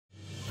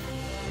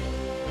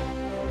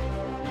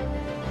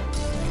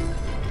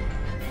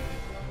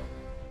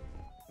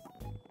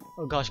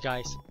Oh gosh,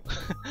 guys.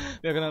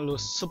 We're gonna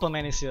lose.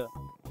 Superman is here.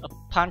 A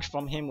punch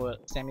from him will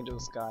send me to the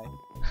sky.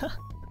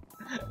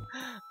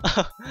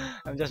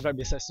 I'm just right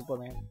beside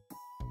Superman.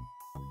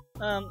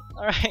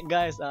 Alright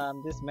guys,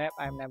 this map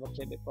I've never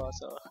played before,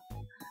 so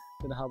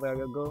don't know how well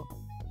we'll go.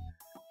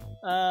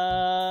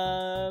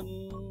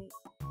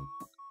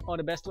 All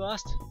the best to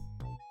us.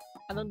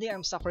 I don't think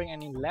I'm suffering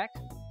any lag,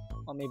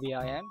 or maybe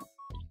I am.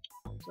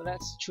 So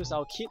let's choose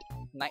our kit,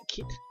 night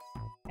kit,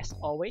 as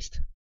always.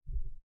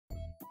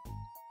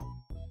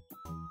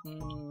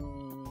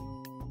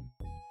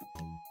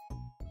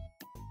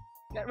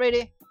 Get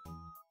ready.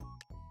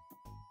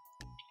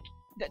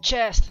 That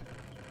chest.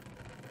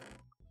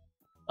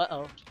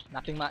 Uh-oh,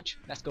 nothing much.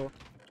 Let's go.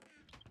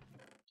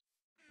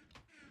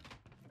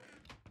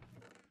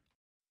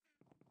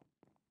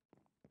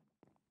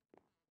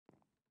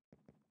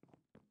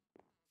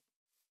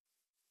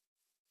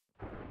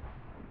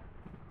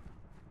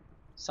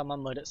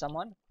 Someone murdered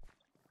someone.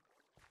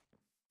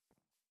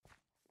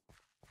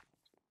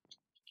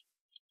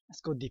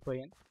 Let's go deeper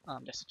in.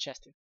 There's a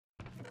chest here.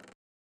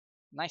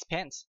 Nice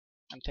pants.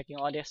 I'm taking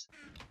all this.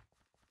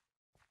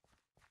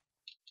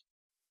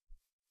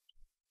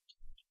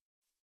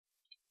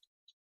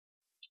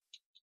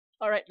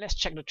 Alright, let's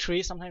check the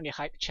trees. Sometimes they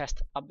hide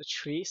chests up the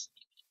trees.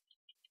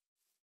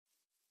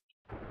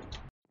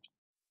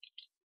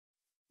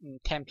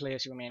 10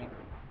 players remaining.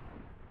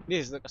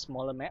 This is like a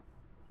smaller map.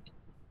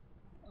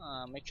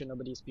 Make sure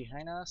nobody's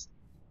behind us.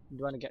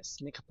 Don't want to get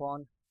sneak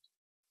upon.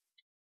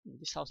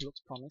 This house looks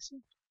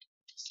promising.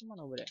 There's someone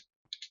over there.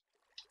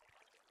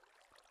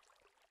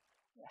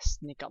 Let's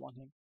sneak up on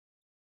him.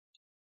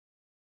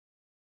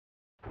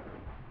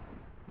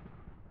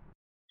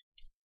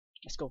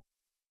 Let's go.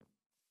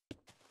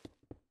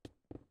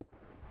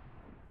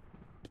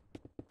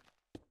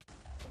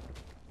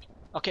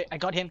 Okay, I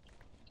got him.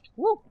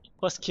 Woo!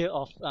 First kill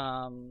of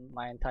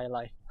my entire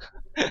life.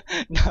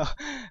 No,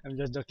 I'm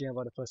just joking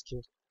about the first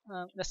kill.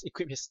 Let's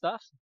equip his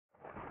stuff.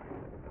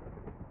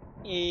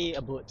 A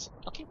boot.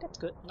 Okay, that's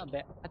good. Not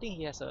bad. I think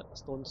he has a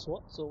stone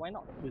sword, so why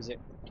not use it?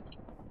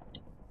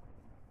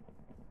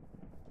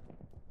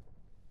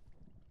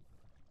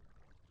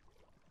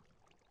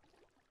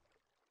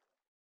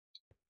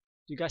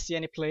 Do you guys see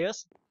any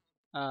players?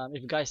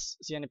 If you guys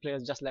see any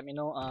players, just let me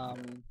know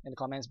in the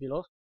comments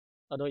below.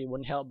 Although it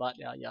won't help, but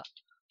yeah.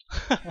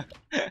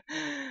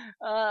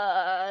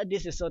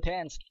 This is so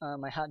tense.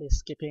 My heart is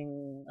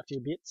skipping a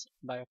few beats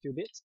by a few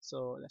bits.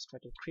 So let's try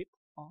to creep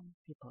on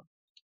people.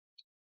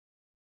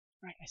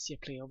 Right, I see a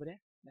player over there.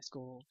 Let's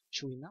go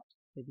chew him up.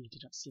 Maybe he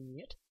did not see me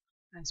yet.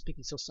 I'm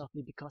speaking so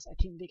softly because I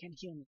think they can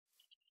hear me.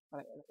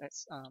 Alright,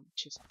 let's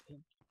chase up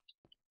him.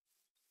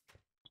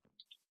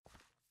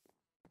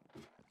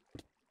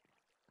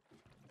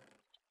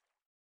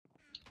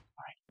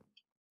 Alright.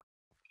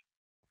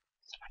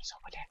 Somebody's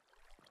over there.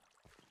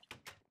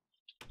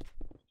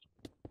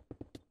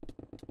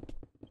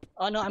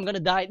 Oh no, I'm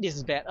gonna die. This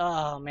is bad.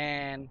 Oh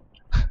man.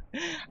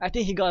 I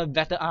think he got a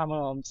better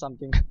armor or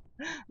something.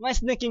 My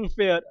sneaking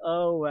failed.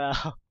 Oh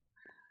well.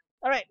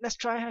 Alright, let's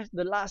try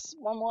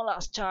one more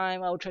last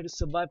time. I will try to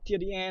survive till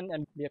the end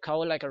and be a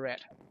coward like a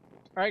rat.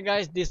 Alright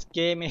guys, this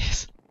game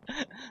is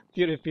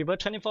filled with people.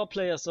 24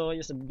 players, so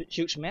it's a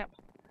huge map.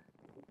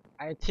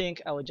 I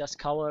think I will just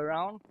cower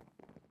around.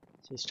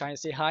 He's trying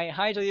to say hi.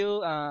 Hi to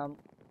you. I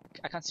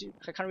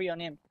can't read your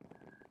name.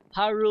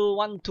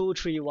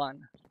 Haru1231.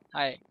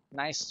 Hi.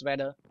 Nice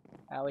sweater.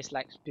 I always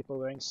like people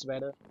wearing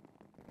sweater.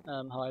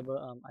 However,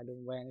 I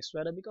don't wear any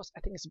sweater because I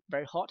think it's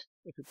very hot.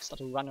 If you start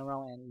to run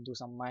around and do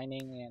some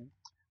mining and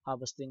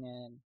harvesting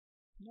and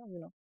you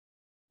know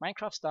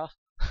Minecraft stuff.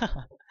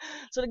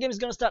 So the game is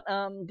gonna start.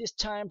 This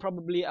time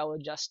probably I will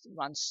just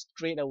run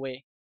straight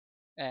away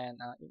and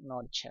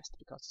ignore the chest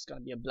because it's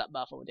gonna be a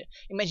bloodbath over there.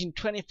 Imagine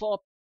 24.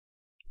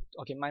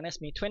 Okay, minus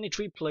me.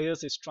 23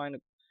 players is trying to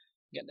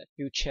get that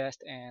few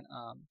chest and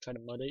try to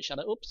murder each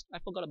other. Oops, I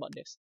forgot about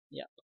this.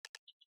 Yep.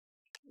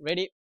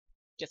 Ready?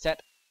 Get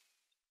set.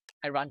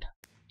 I run.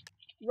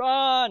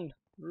 Run!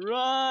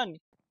 Run!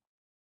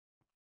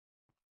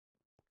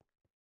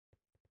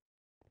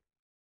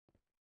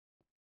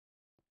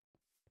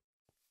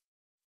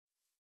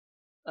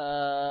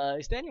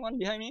 Is there anyone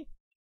behind me?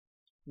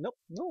 Nope,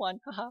 no one.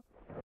 Haha.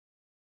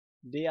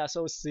 They are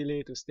so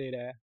silly to stay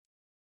there.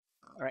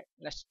 Alright,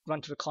 let's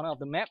run to the corner of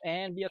the map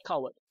and be a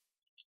coward.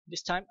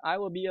 This time I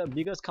will be a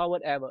biggest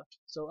coward ever.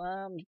 So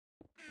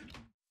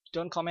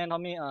don't comment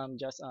on me.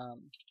 Just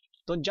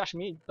don't judge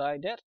me by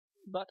that.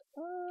 But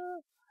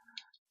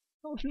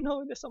oh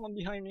no, there's someone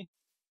behind me.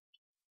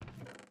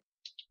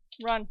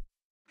 Run.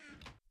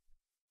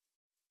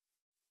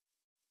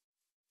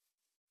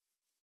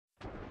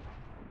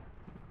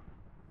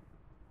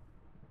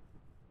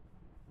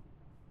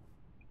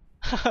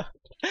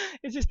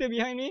 Is he still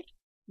behind me?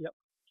 Yep.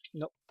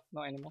 Nope,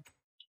 not anymore.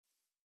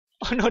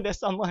 Oh no, there's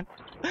someone.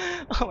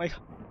 Oh my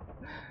god.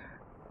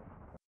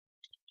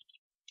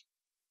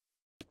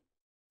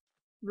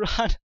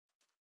 Run.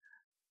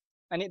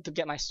 I need to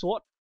get my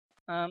sword.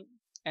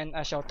 And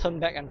I shall turn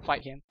back and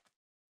fight him.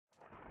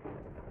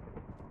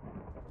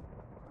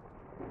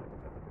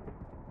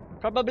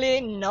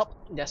 Probably nope.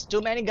 There's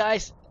too many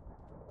guys.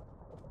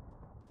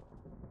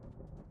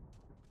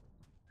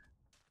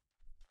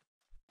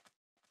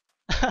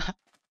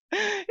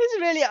 He's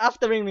really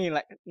aftering me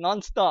like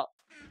non-stop.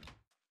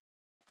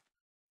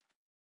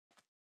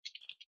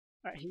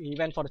 Right, he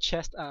went for the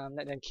chest.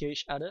 Let them kill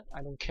each other.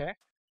 I don't care.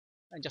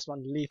 I just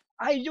want to leave.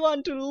 I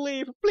want to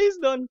leave. Please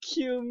don't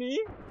kill me.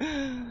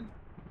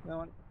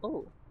 No.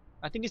 Oh,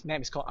 I think this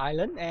map is called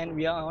Island, and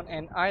we are on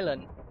an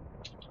island.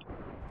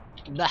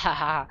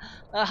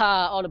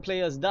 All the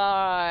players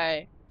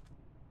die.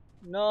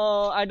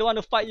 No, I don't want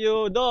to fight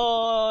you.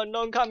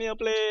 Don't come here,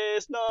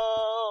 please.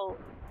 No.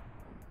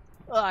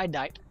 Oh, I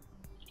died.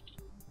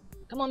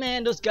 Come on,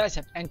 man. Those guys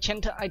have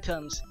enchanted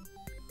items.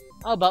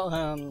 How about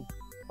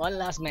one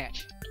last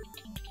match?